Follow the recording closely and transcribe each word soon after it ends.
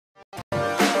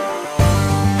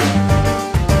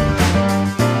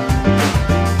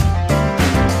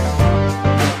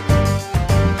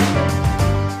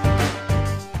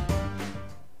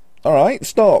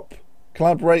stop,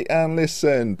 collaborate and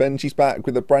listen. Benji's back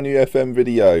with a brand new FM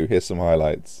video. Here's some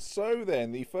highlights. So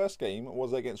then, the first game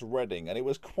was against Reading, and it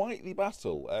was quite the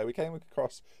battle. We came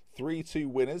across 3-2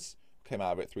 winners. Came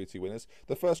out of it 3-2 winners.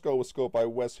 The first goal was scored by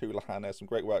Wes Hoolahan. There's some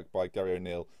great work by Gary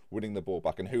O'Neill winning the ball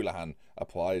back, and Hoolahan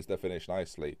applies the finish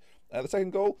nicely. The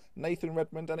second goal, Nathan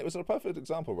Redmond, and it was a perfect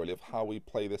example really of how we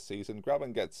play this season.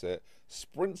 Graben gets it,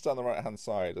 sprints down the right hand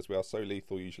side as we are so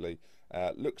lethal usually,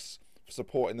 looks for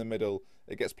support in the middle.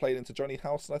 It gets played into Johnny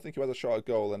Howson, I think, who has a shot at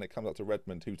goal, and it comes up to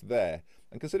Redmond, who's there.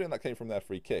 And considering that came from their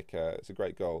free kick, it's a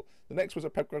great goal. The next was a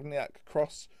Pep Gravniak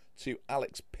cross to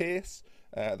Alex Pearce,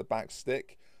 the back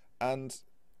stick. And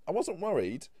I wasn't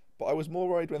worried, but I was more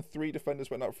worried when three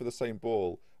defenders went up for the same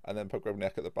ball, and then Pep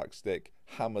Gravniak at the back stick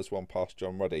hammers one past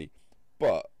John Ruddy.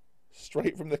 But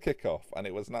straight from the kickoff, and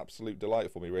it was an absolute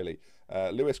delight for me, really.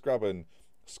 Lewis Graben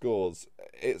scores.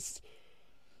 It's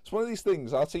one of these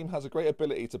things. Our team has a great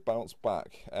ability to bounce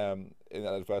back in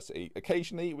adversity.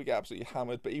 Occasionally, we get absolutely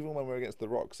hammered, but even when we're against the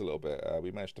rocks a little bit,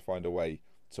 we managed to find a way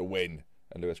to win.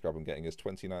 And Lewis Graben getting his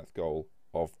 29th goal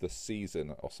of the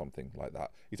season or something like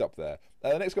that. He's up there.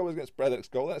 The next goal was against the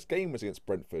next game was against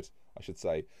Brentford, I should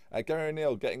say. Gary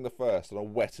O'Neill getting the first on a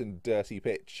wet and dirty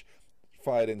pitch.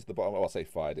 Fired into the bottom, well, I'll say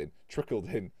fired in, trickled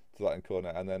in to that corner,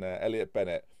 and then Elliot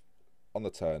Bennett on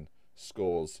the turn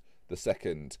scores the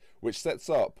second, which sets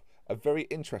up a very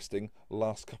interesting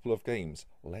last couple of games.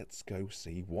 Let's go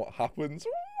see what happens.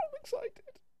 Ooh, I'm excited.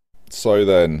 So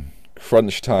then,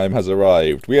 crunch time has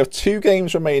arrived. We have 2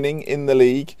 games remaining in the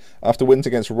league after wins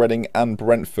against Reading and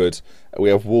Brentford. We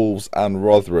have Wolves and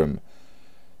Rotherham.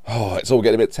 Oh, it's all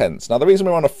getting a bit tense. Now, the reason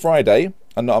we're on a Friday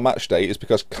and not a match day is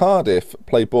because Cardiff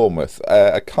play Bournemouth.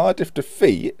 A Cardiff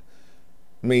defeat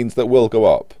means that we'll go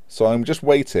up. So I'm just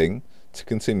waiting to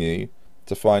continue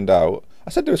to find out. I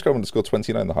said Lewis Graben to score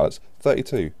 29 in the highlights.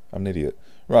 32. I'm an idiot.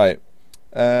 Right.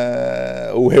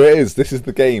 Oh, here it is. This is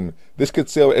the game. This could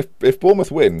seal. If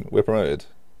Bournemouth win, we're promoted.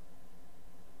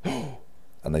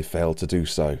 And they failed to do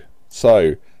so.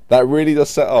 So that really does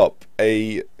set up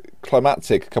a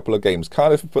climactic couple of games.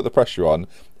 Cardiff have put the pressure on.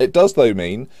 It does though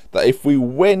mean that if we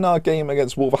win our game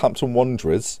against Wolverhampton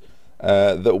Wanderers,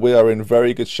 that we are in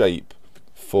very good shape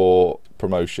for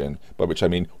promotion, by which I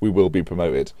mean we will be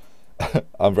promoted.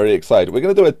 I'm very excited. We're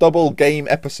going to do a double game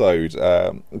episode,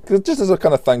 just as a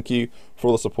kind of thank you for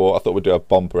all the support. I thought we'd do a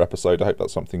bumper episode. I hope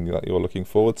that's something that you're looking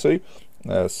forward to.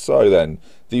 So then,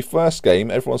 the first game,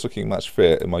 everyone's looking match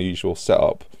fit in my usual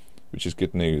setup, which is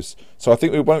good news. So I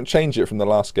think we won't change it from the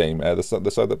last game. The side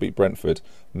that beat Brentford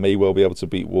may well be able to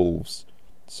beat Wolves.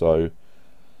 So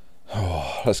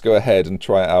let's go ahead and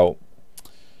try it out.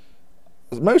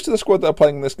 Most of the squad that are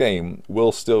playing this game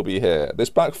will still be here. This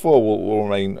back four will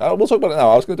remain. We'll talk about it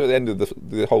now. I was going to do it at the end of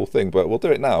the whole thing, but we'll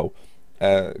do it now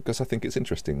because I think it's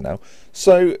interesting now.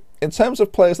 So in terms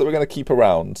of players that we're going to keep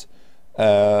around,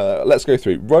 let's go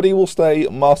through. Ruddy will stay.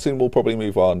 Martin will probably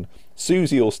move on.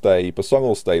 Susie will stay. Basong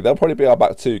will stay. They'll probably be our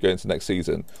back 2 going into next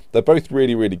season. They're both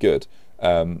really, really good.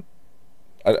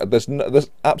 There's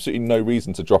absolutely no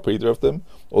reason to drop either of them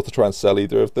or to try and sell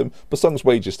either of them. Basong's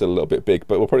wage is still a little bit big,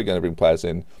 but we're probably going to bring players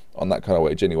in on that kind of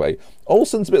wage anyway.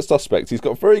 Olsen's a bit suspect. He's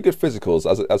got very good physicals,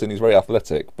 as in he's very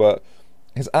athletic, but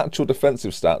his actual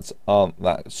defensive stats aren't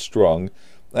that strong.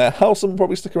 Howson will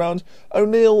probably stick around.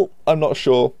 O'Neill, I'm not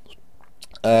sure.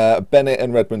 Bennett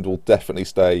and Redmond will definitely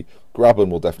stay. Graben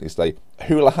will definitely stay.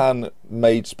 Hoolahan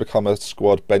may just become a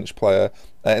squad bench player.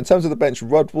 In terms of the bench,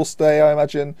 Rudd will stay, I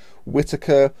imagine.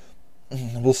 Whitaker,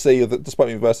 we'll see. Despite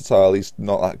being versatile, he's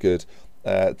not that good.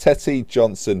 Tetty,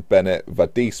 Johnson, Bennett,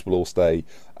 Vadis will all stay.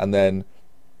 And then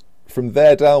from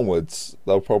there downwards,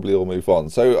 they'll probably all move on.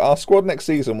 So our squad next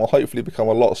season will hopefully become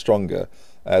a lot stronger.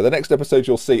 The next episode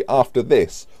you'll see after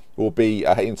this will be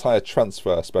an entire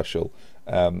transfer special.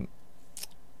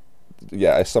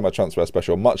 Yeah, a summer transfer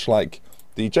special, much like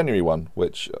the January one,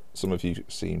 which some of you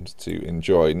seemed to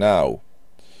enjoy. Now,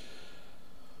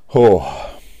 I'm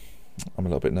a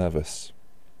little bit nervous.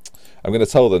 I'm going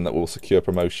to tell them that we'll secure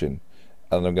promotion,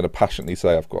 and I'm going to passionately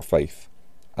say I've got faith.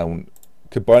 And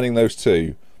combining those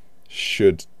two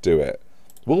should do it.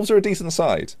 Wolves are a decent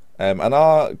side, and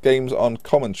our games on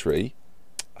commentary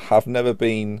have never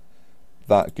been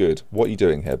that good. What are you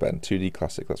doing here, Ben? 2D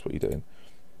Classic, that's what you're doing.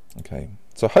 Okay,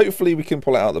 so hopefully we can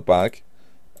pull it out of the bag.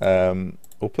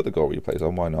 We'll put the goal replays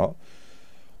on, why not?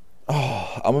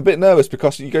 I'm a bit nervous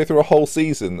because you go through a whole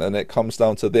season and it comes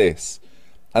down to this,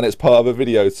 and it's part of a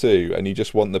video too, and you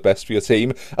just want the best for your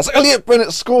team. As Elliot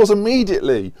Bennett scores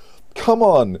immediately. Come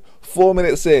on, 4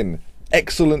 minutes in,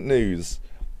 excellent news.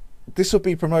 This will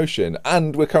be promotion,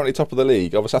 and we're currently top of the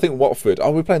league. Obviously, I think Watford.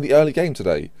 Oh, we're playing the early game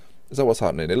today. Is that what's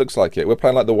happening? It looks like it. We're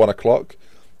playing like the 1 o'clock.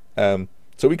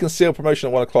 So we can seal promotion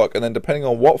at 1 o'clock, and then depending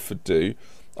on what Watford do,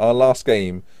 our last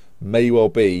game may well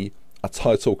be a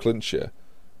title clincher.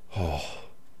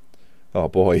 Oh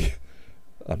boy,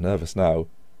 I'm nervous now.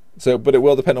 So, but it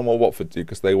will depend on what Watford do,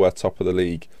 because they were top of the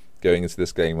league going into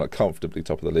this game, like comfortably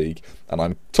top of the league. And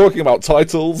I'm talking about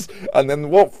titles, and then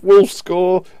what Wolves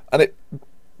score, and it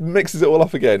mixes it all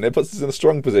up again. It puts us in a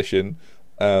strong position,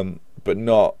 but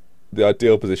not the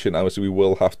ideal position. Obviously, we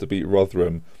will have to beat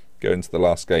Rotherham going into the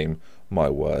last game. My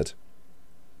word.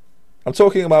 I'm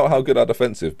talking about how good our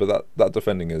defensive, but that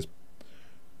defending is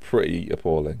pretty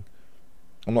appalling.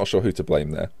 I'm not sure who to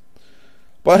blame there.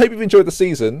 But I hope you've enjoyed the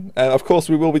season. Of course,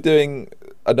 we will be doing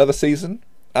another season,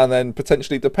 and then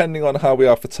potentially, depending on how we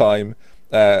are for time,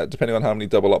 depending on how many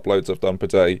double uploads I've done per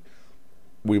day,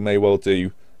 we may well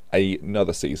do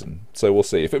another season. So we'll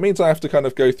see. If it means I have to kind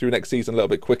of go through next season a little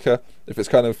bit quicker, if it's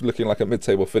kind of looking like a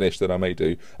mid-table finish, then I may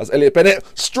do. As Elliot Bennett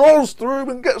strolls through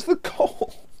and gets the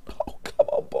goal. Oh, come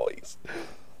on, boys.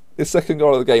 His second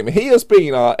goal of the game. He has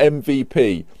been our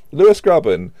MVP. Lewis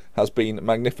Grabban has been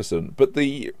magnificent, but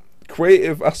the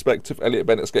creative aspect of Elliot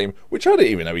Bennett's game, which I didn't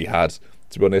even know he had,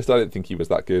 to be honest. I didn't think he was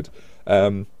that good.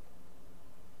 Oh,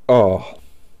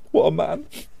 what a man.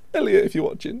 Elliot, if you're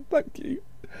watching, thank you.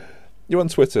 You're on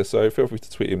Twitter, so feel free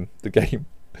to tweet him the game.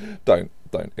 Don't.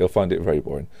 He'll find it very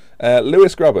boring.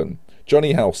 Lewis Grabban,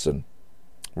 Johnny Howson,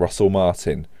 Russell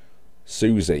Martin,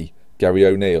 Susie, Gary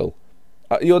O'Neill.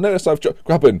 You'll notice I've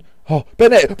Grabban. Oh,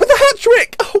 Bennett with the hat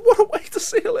trick! Oh, what a way to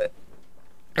seal it!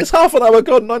 It's half an hour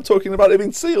gone and I'm talking about it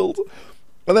being sealed.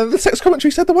 And then the text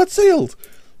commentary said the word sealed.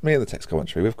 Me and the text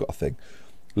commentary, we've got a thing.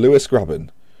 Lewis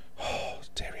Grabban. Oh,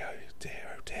 dear,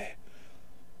 oh dear.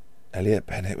 Elliot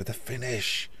Bennett with the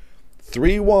finish.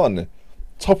 3-1.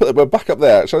 We're back up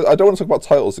there. Actually, I don't want to talk about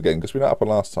titles again because we know what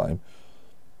happened last time.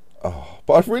 Oh,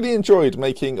 but I've really enjoyed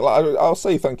making... I'll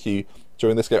say thank you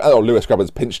during this game. Oh, Lewis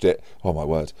Grabban's pinched it. Oh, my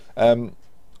word.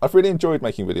 I've really enjoyed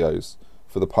making videos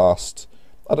for the past...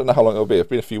 I don't know how long it'll be. It's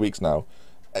been a few weeks now.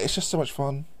 It's just so much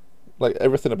fun. Like,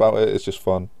 everything about it is just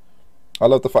fun. I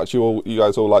love the fact you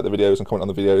guys all like the videos and comment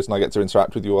on the videos, and I get to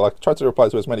interact with you all. I try to reply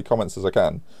to as many comments as I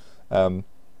can.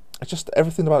 It's just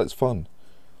everything about it's fun.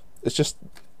 It's just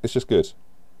good,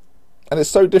 and it's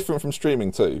so different from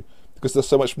streaming too, because there's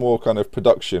so much more kind of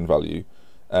production value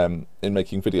in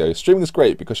making videos. Streaming is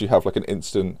great because you have like an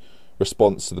instant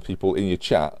response to the people in your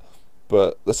chat.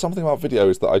 But there's something about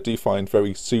videos that I do find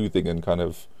very soothing and kind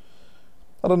of,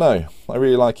 I don't know, I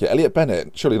really like it. Elliot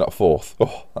Bennett, surely not fourth.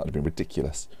 Oh, that would have been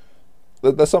ridiculous.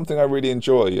 There's something I really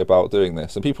enjoy about doing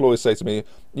this. And people always say to me,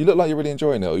 you look like you're really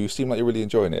enjoying it, or you seem like you're really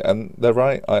enjoying it. And they're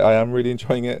right, I am really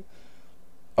enjoying it.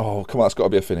 Oh, come on, that's got to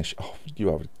be a finish. Oh,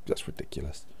 that's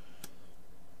ridiculous.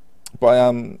 But I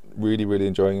am really, really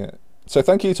enjoying it. So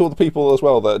thank you to all the people as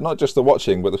well, that not just the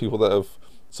watching, but the people that have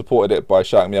supported it by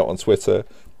shouting me out on Twitter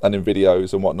and in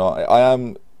videos and whatnot. I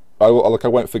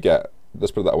won't forget.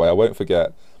 Let's put it that way. I won't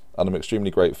forget, and I'm extremely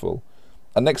grateful.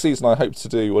 And next season, I hope to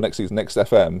do, or next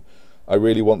FM, I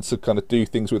really want to kind of do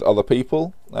things with other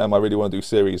people. I really want to do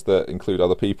series that include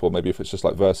other people. Maybe if it's just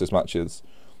like versus matches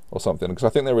or something, because I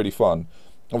think they're really fun.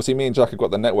 Obviously, me and Jack have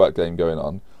got the network game going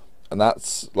on, and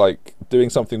that's like doing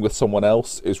something with someone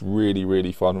else is really,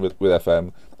 really fun with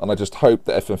FM. And I just hope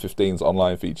that FM15's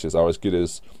online features are not as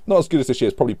good as this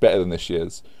year's, probably better than this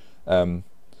year's.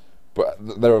 But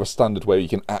they're of a standard where you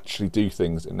can actually do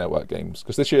things in network games.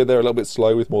 Because this year they're a little bit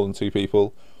slow with more than 2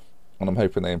 people, and I'm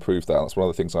hoping they improve that. That's one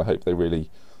of the things I hope they really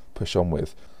push on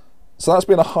with. So that's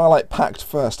been a highlight-packed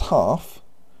first half.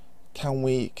 Can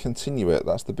we continue it?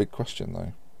 That's the big question,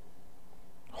 though.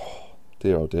 Oh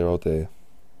dear, oh dear, oh dear.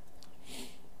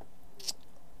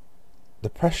 The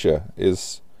pressure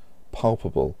is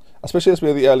palpable, especially as we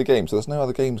are the early games, so there's no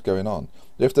other games going on.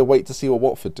 You have to wait to see what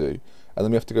Watford do, and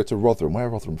then we have to go to Rotherham. Where are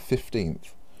Rotherham?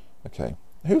 15th. Okay.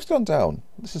 Who's gone down?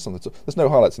 This is something. There's no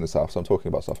highlights in this half, so I'm talking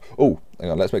about stuff. Oh, hang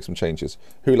on, let's make some changes.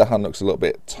 Houlihan looks a little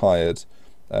bit tired,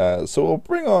 so we'll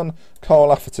bring on Carl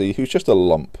Lafferty, who's just a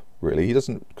lump, really. He just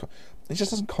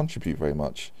doesn't contribute very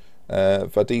much.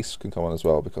 Vadis can come on as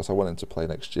well, because I want him to play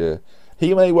next year.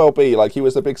 He may well be, like, he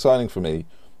was a big signing for me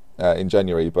in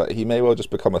January, but he may well just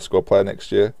become a squad player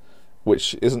next year,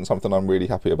 which isn't something I'm really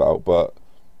happy about, but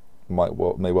may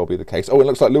well be the case. Oh, it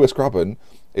looks like Lewis Grabban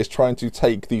is trying to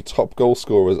take the top goal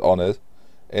scorer's honour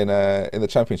in the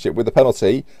Championship with the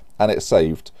penalty, and it's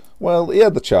saved. Well, he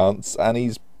had the chance, and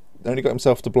he's only got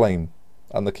himself to blame,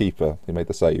 and the keeper who made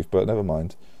the save, but never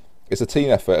mind. It's a team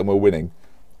effort, and we're winning,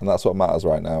 and that's what matters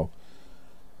right now.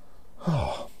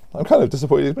 I'm kind of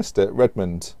disappointed he missed it.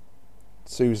 Redmond.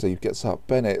 Susie gets up.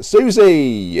 Bennett.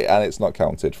 Susie! And it's not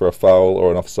counted for a foul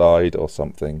or an offside or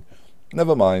something.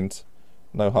 Never mind.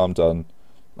 No harm done.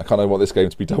 I kind of want this game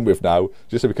to be done with now,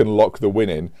 just so we can lock the win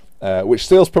in, which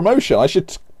seals promotion. I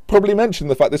should probably mention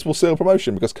the fact this will seal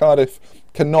promotion because Cardiff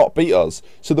cannot beat us.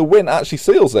 So the win actually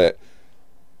seals it.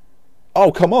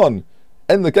 Oh, come on.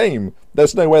 End the game.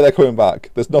 There's no way they're coming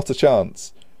back. There's not a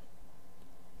chance.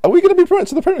 Are we going to be promoted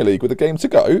to the Premier League with a game to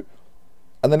go?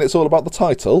 And then it's all about the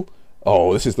title?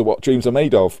 Oh, this is what dreams are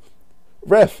made of.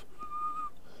 Ref.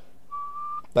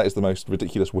 That is the most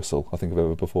ridiculous whistle I think I've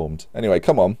ever performed. Anyway,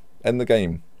 come on. End the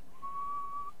game.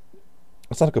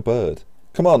 I sound like a bird.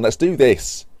 Come on, let's do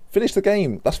this. Finish the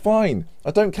game. That's fine.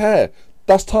 I don't care.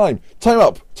 That's time. Time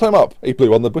up. Time up. He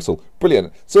blew on the whistle.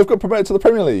 Brilliant. So we've got promoted to the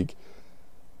Premier League.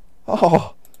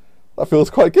 Oh, that feels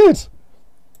quite good.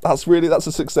 That's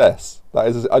a success.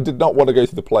 I did not want to go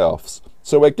through the playoffs.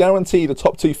 So we're guaranteed a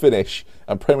top 2 finish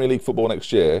and Premier League football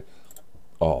next year.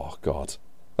 Oh, God.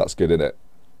 That's good, isn't it?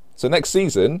 So next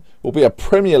season will be a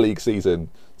Premier League season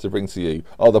to bring to you.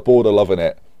 Oh, the board are loving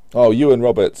it. Oh, Ewan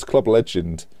Roberts, club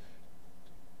legend.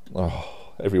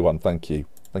 Oh, everyone, thank you.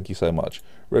 Thank you so much.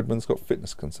 Redmond's got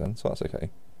fitness concerns, so that's okay.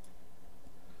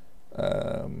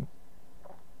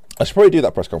 I should probably do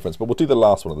that press conference, but we'll do the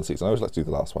last one of the season. I always like to do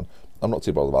the last one. I'm not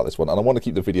too bothered about this one, and I want to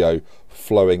keep the video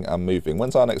flowing and moving.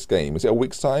 When's our next game? Is it a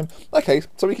week's time? Okay,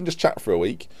 so we can just chat for a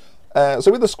week. So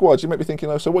with the squad, you might be thinking,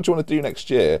 oh, so what do you want to do next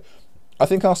year? I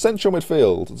think our central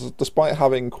midfield, despite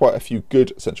having quite a few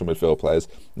good central midfield players,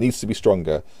 needs to be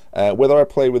stronger. Whether I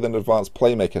play with an advanced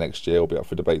playmaker next year will be up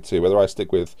for debate too. Whether I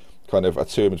stick with kind of a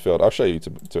 2 midfield, I'll show you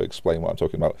to explain what I'm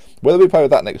talking about. Whether we play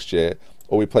with that next year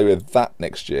or we play with that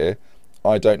next year,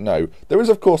 I don't know. There is,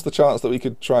 of course, the chance that we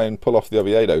could try and pull off the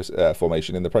Oviedo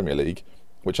formation in the Premier League,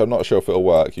 which I'm not sure if it'll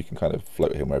work. You can kind of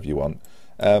float him wherever you want.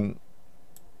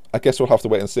 I guess we'll have to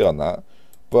wait and see on that.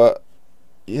 But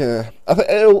yeah, I think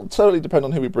it'll totally depend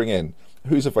on who we bring in,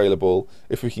 who's available,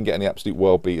 if we can get any absolute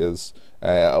world beaters,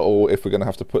 or if we're going to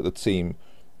have to put the team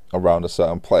around a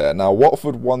certain player. Now,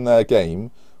 Watford won their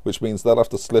game, which means they'll have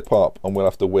to slip up and we'll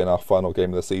have to win our final game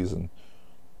of the season.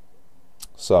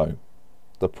 So,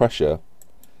 the pressure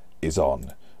is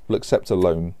on. We'll accept a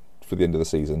loan for the end of the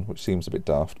season, which seems a bit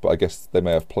daft, but I guess they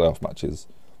may have playoff matches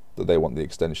that they want the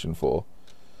extension for.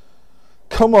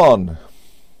 Come on!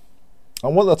 I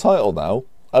want the title now.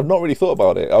 I've not really thought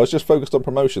about it. I was just focused on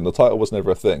promotion. The title was never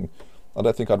a thing. I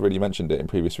don't think I'd really mentioned it in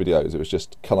previous videos. It was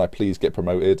just, can I please get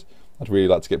promoted? I'd really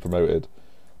like to get promoted.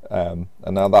 And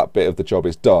now that bit of the job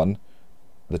is done.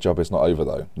 The job is not over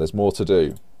though. There's more to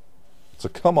do. So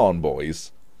come on,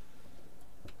 boys.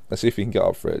 Let's see if we can get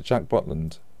up for it. Jack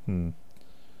Butland.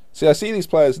 See, I see these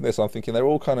players in this, I'm thinking they're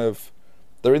all kind of...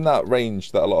 They're in that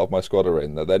range that a lot of my squad are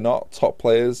in. That they're not top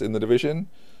players in the division.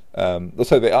 Let's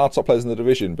say they are top players in the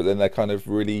division, but then they're kind of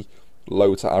really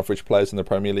low to average players in the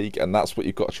Premier League, and that's what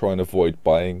you've got to try and avoid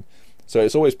buying. So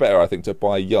it's always better, I think, to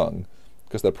buy young,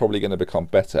 because they're probably going to become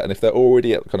better. And if they're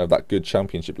already at kind of that good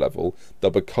Championship level,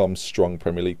 they'll become strong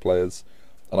Premier League players.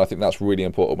 And I think that's really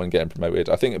important when getting promoted.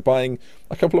 I think buying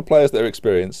a couple of players that are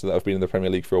experienced and that have been in the Premier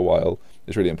League for a while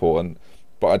is really important.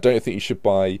 But I don't think you should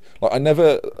buy...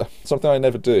 Something I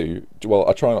never do, well,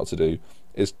 I try not to do,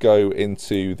 is go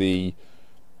into the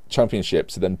Championship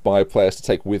to then buy players to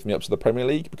take with me up to the Premier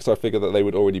League, because I figure that they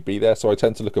would already be there. So I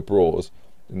tend to look abroad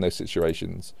in those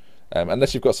situations.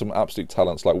 Unless you've got some absolute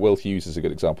talents, like Will Hughes is a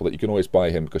good example, that you can always buy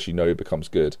him because you know he becomes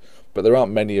good. But there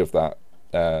aren't many of that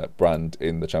brand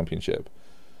in the Championship.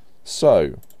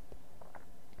 So,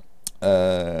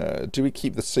 do we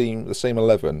keep the same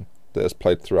 11 that has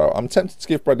played throughout? I'm tempted to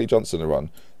give Bradley Johnson a run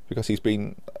because he's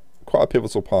been quite a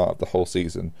pivotal part of the whole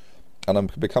season, and I'm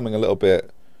becoming a little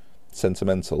bit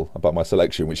sentimental about my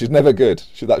selection, which is never good.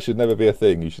 That should never be a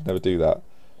thing. You should never do that.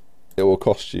 It will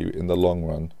cost you in the long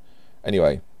run.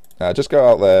 Anyway, just go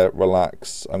out there,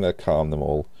 relax. I'm going to calm them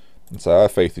all and say, I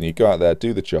have faith in you. Go out there,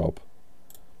 do the job.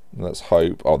 And let's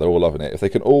hope... Oh, they're all loving it. If they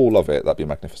can all love it, that'd be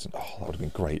magnificent. Oh, that would have been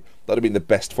great. That would have been the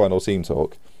best final team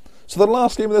talk. So the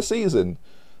last game of the season.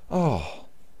 Oh,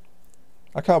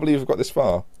 I can't believe we've got this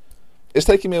far. It's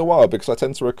taking me a while because I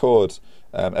tend to record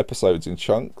episodes in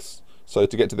chunks. So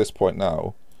to get to this point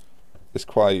now, it's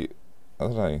quite... I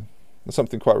don't know. There's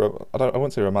something quite... I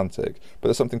wouldn't say romantic, but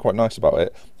there's something quite nice about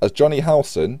it. As Johnny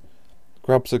Howson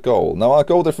grabs a goal. Now, our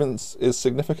goal difference is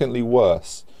significantly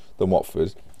worse than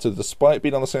Watford. So despite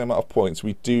being on the same amount of points,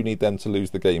 we do need them to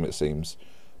lose the game, it seems.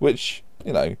 Which,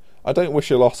 you know, I don't wish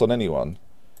a loss on anyone,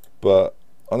 but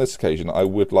on this occasion, I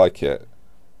would like it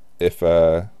if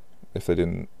they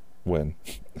didn't win.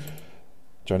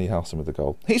 Johnny Howson with the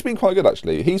goal. He's been quite good,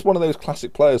 actually. He's one of those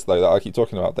classic players, though, that I keep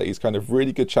talking about, that he's kind of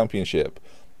really good Championship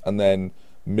and then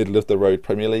middle-of-the-road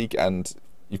Premier League, and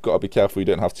you've got to be careful you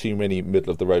don't have too many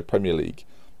middle-of-the-road Premier League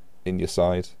in your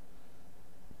side,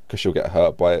 because you'll get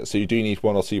hurt by it. So you do need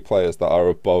one or two players that are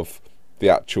above the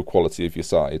actual quality of your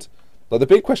side. Like, the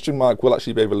big question mark will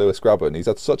actually be over Lewis Grabban. He's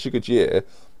had such a good year,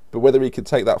 but whether he can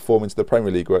take that form into the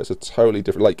Premier League, where it's a totally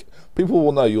different... Like, people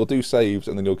will know you'll do saves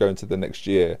and then you'll go into the next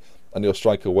year and your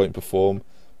striker won't perform.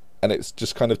 And it's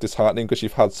just kind of disheartening because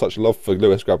you've had such love for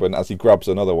Lewis Grabban as he grabs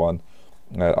another one.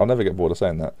 I'll never get bored of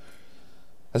saying that.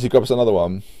 As he grabs another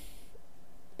one,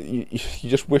 you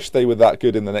just wish they were that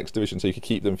good in the next division so you could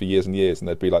keep them for years and years and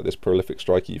they'd be like this prolific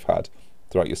striker you've had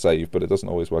throughout your save, but it doesn't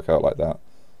always work out like that.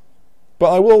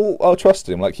 But I'll trust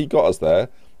him. Like, he got us there.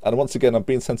 And once again, I'm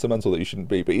being sentimental that you shouldn't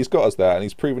be, but he's got us there and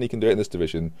he's proven he can do it in this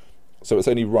division. So it's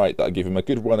only right that I give him a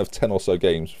good run of 10 or so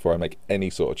games before I make any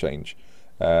sort of change.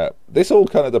 This all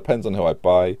kind of depends on who I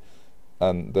buy,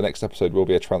 and the next episode will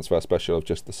be a transfer special of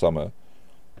just the summer.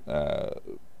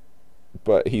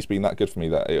 But he's been that good for me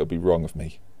that it would be wrong of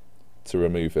me to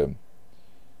remove him.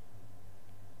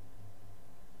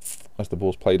 As the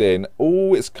ball's played in,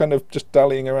 oh, it's kind of just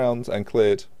dallying around and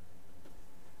cleared.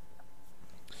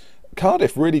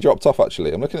 Cardiff really dropped off,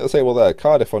 actually. I'm looking at the table there.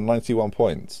 Cardiff on 91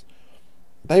 points.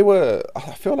 I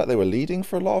feel like they were leading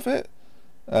for a lot of it.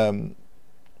 I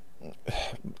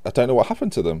don't know what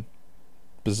happened to them.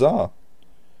 Bizarre.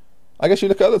 I guess you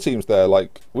look at other teams there,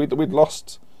 like we'd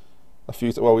lost a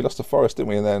few. Well, we lost to Forest, didn't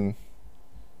we? And then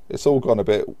it's all gone a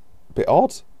bit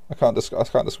odd. I can't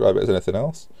describe it as anything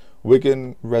else.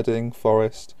 Wigan, Reading,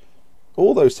 Forest,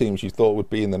 all those teams you thought would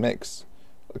be in the mix.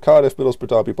 Cardiff, Middlesbrough,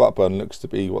 Derby, Blackburn looks to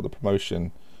be what the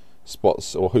promotion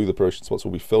spots, or who the promotion spots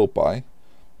will be filled by.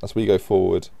 As we go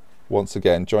forward, once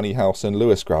again, Johnny Howson,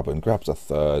 Lewis Grabban grabs a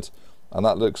third, and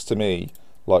that looks to me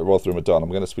like Rotherham are done. I'm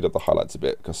going to speed up the highlights a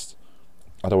bit because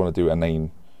I don't want to do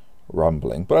inane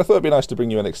rambling, but I thought it'd be nice to bring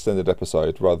you an extended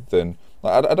episode rather than...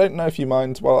 I don't know if you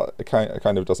mind. Well, it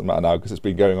kind of doesn't matter now because it's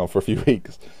been going on for a few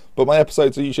weeks, but my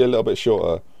episodes are usually a little bit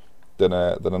shorter than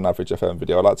an average FM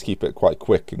video. I like to keep it quite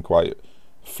quick and quite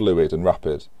fluid and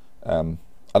rapid. I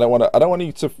don't want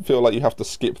you to feel like you have to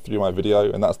skip through my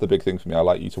video, and that's the big thing for me. I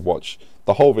like you to watch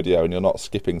the whole video and you're not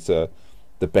skipping to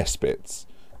the best bits,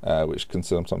 which can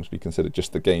sometimes be considered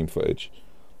just the game footage.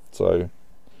 So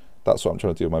that's what I'm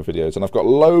trying to do with my videos, and I've got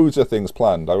loads of things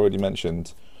planned. I already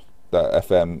mentioned that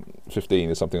FM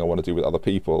 15 is something I want to do with other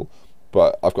people,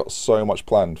 but I've got so much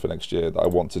planned for next year that I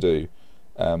want to do,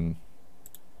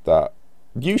 that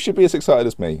you should be as excited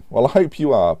as me. Well, I hope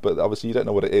you are, but obviously you don't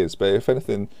know what it is. But if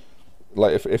anything,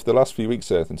 like if the last few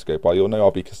weeks are anything to go by, you'll know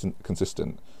I'll be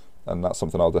consistent, and that's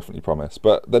something I'll definitely promise.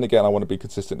 But then again, I want to be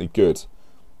consistently good,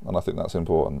 and I think that's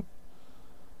important.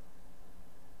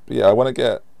 But yeah, I want to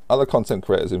get other content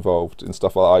creators involved in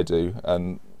stuff that I do,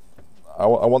 and I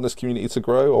want this community to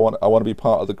grow. I want to be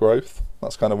part of the growth.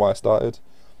 That's kind of why I started.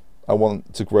 I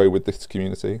want to grow with this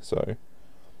community, so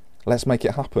let's make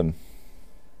it happen.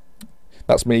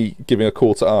 That's me giving a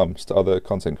call to arms to other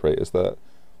content creators that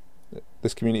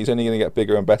this community is only going to get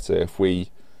bigger and better if we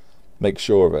make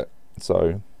sure of it.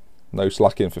 So no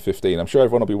slacking for 15. I'm sure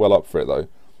everyone will be well up for it, though.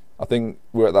 I think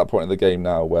we're at that point in the game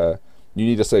now where you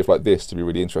need a save like this to be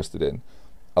really interested in.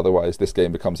 Otherwise, this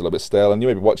game becomes a little bit stale, and you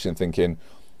may be watching and thinking,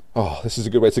 oh, this is a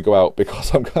good way to go out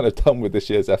because I'm kind of done with this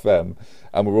year's FM,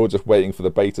 and we're all just waiting for the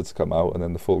beta to come out and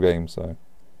then the full game. So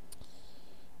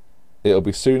it'll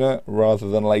be sooner rather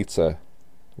than later,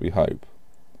 we hope.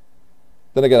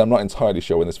 Then again, I'm not entirely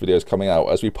sure when this video is coming out.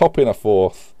 As we pop in a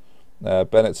fourth,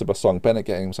 Bennett to Basong. Bennett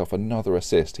getting himself another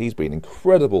assist. He's been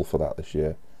incredible for that this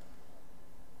year.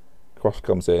 Cross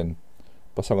comes in.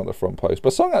 Basong on the front post.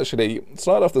 Basong actually,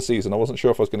 started off the season, I wasn't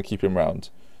sure if I was going to keep him round,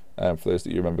 for those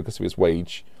that you remember, because of his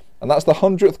wage. And that's the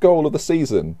 100th goal of the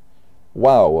season.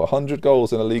 Wow, 100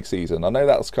 goals in a league season. I know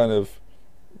that's kind of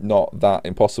not that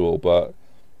impossible, but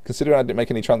considering I didn't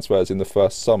make any transfers in the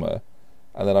first summer,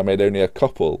 and then I made only a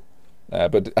couple,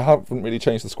 but I haven't really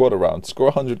changed the squad around. To score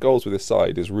 100 goals with this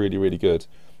side is really, really good.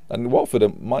 And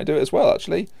Watford might do it as well,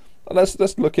 actually.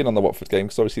 Let's look in on the Watford game,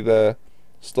 because obviously they're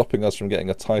stopping us from getting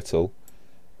a title.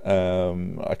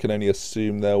 I can only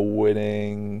assume they're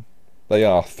winning. They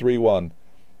are 3-1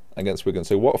 against Wigan.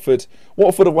 So Watford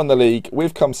have won the league.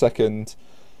 We've come second.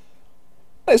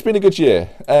 It's been a good year.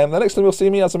 The next time you'll see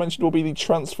me, as I mentioned, will be the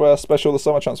transfer special, the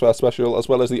summer transfer special, as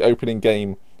well as the opening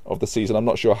game of the season. I'm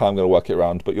not sure how I'm going to work it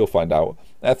around, but you'll find out.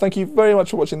 Thank you very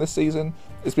much for watching this season.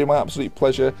 It's been my absolute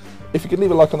pleasure. If you could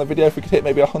leave a like on the video, if we could hit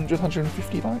maybe 100,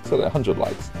 150 likes, I don't know, 100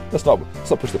 likes. Let's not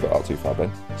push the foot out too far,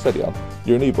 Ben. Steady on.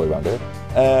 You're a new boy around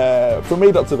here. From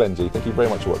me, Dr. Benji, thank you very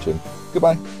much for watching.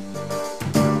 Goodbye.